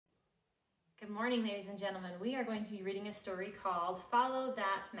Good morning, ladies and gentlemen. We are going to be reading a story called Follow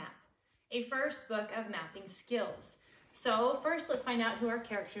That Map, a first book of mapping skills. So first, let's find out who our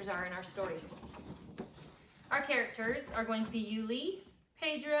characters are in our story. Our characters are going to be Yuli,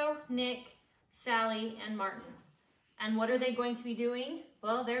 Pedro, Nick, Sally, and Martin. And what are they going to be doing?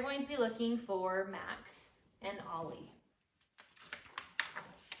 Well, they're going to be looking for Max and Ollie.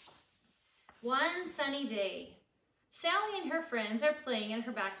 One sunny day, Sally and her friends are playing in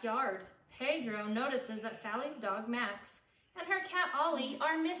her backyard. Pedro notices that Sally's dog, Max, and her cat, Ollie,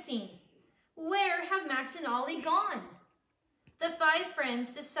 are missing. Where have Max and Ollie gone? The five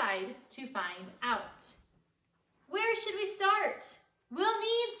friends decide to find out. Where should we start? We'll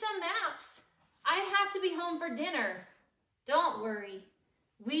need some maps. I have to be home for dinner. Don't worry,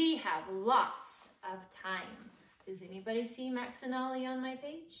 we have lots of time. Does anybody see Max and Ollie on my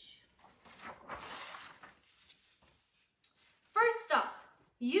page? First stop,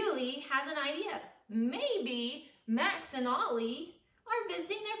 Yuli has an idea. Maybe Max and Ollie are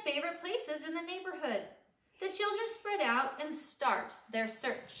visiting their favorite places in the neighborhood. The children spread out and start their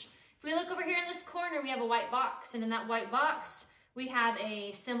search. If we look over here in this corner, we have a white box, and in that white box, we have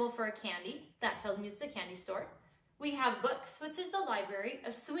a symbol for a candy. That tells me it's a candy store. We have books, which is the library,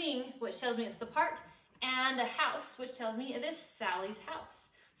 a swing, which tells me it's the park, and a house, which tells me it is Sally's house.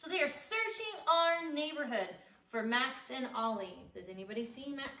 So they are searching our neighborhood for Max and Ollie. Does anybody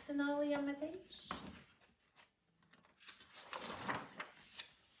see Max and Ollie on my page?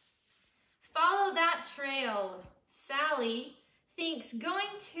 Follow that trail. Sally thinks going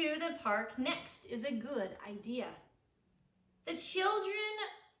to the park next is a good idea. The children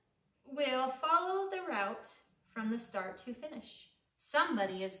will follow the route from the start to finish.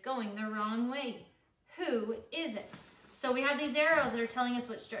 Somebody is going the wrong way. Who is it? So we have these arrows that are telling us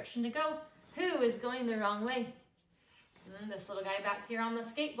which direction to go. Who is going the wrong way? This little guy back here on the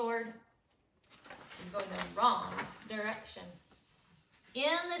skateboard is going the wrong direction.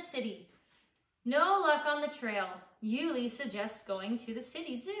 In the city, no luck on the trail. Yuli suggests going to the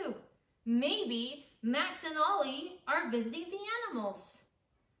city zoo. Maybe Max and Ollie are visiting the animals.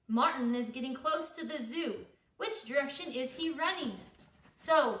 Martin is getting close to the zoo. Which direction is he running?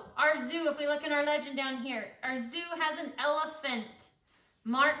 So our zoo, if we look in our legend down here, our zoo has an elephant.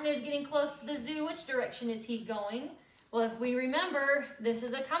 Martin is getting close to the zoo. Which direction is he going? Well, if we remember, this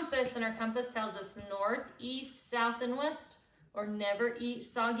is a compass, and our compass tells us north, east, south, and west, or never eat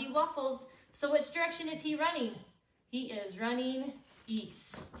soggy waffles. So which direction is he running? He is running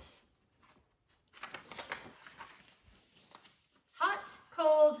east. Hot,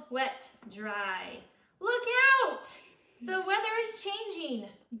 cold, wet, dry. Look out! The weather is changing.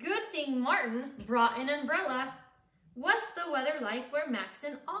 Good thing Martin brought an umbrella. What's the weather like where Max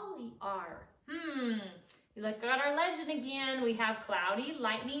and Ollie are? We look at our legend again. We have cloudy,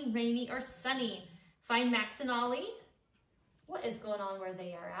 lightning, rainy, or sunny. Find Max and Ollie. What is going on where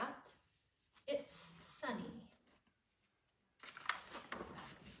they are at? It's sunny.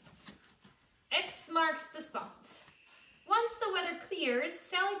 X marks the spot. Once the weather clears,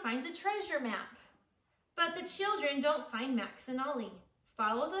 Sally finds a treasure map. But the children don't find Max and Ollie.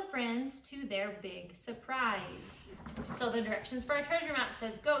 Follow the friends to their big surprise. So the directions for our treasure map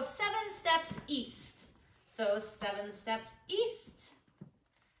says go 7 steps east. So 7 steps east.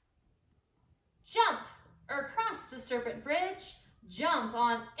 Jump or cross the Serpent Bridge. Jump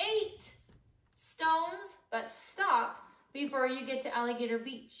on 8 stones, but stop before you get to Alligator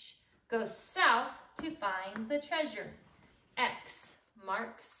Beach. Go south to find the treasure. X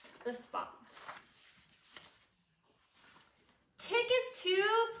marks the spot. Tickets to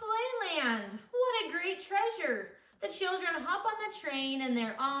Playland. What a great treasure. The children hop on the train and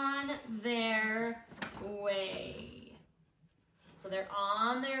they're on their way. So they're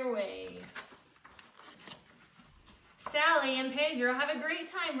on their way. Sally and Pedro have a great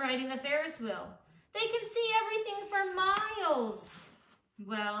time riding the Ferris wheel. They can see everything for miles.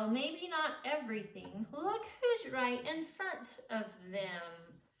 Well, maybe not everything. Look who's right in front of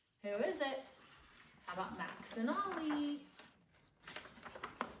them. Who is it? How about Max and Ollie?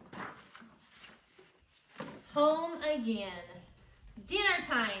 Home again. Dinner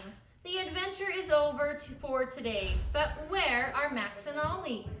time. The adventure is over for today, but where are Max and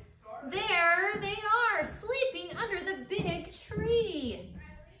Ollie? There they are, sleeping under the big tree.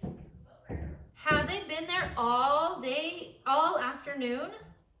 Have they been there all day, all afternoon?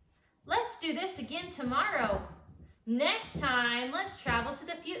 Let's do this again tomorrow. Next time, let's travel to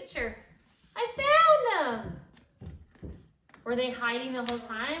the future. I found them. Were they hiding the whole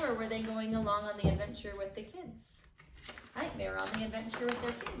time, or were they going along on the adventure with the kids? I think they were on the adventure with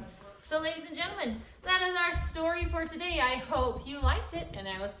their kids. So ladies and gentlemen, that is our story for today. I hope you liked it, and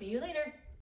I will see you later.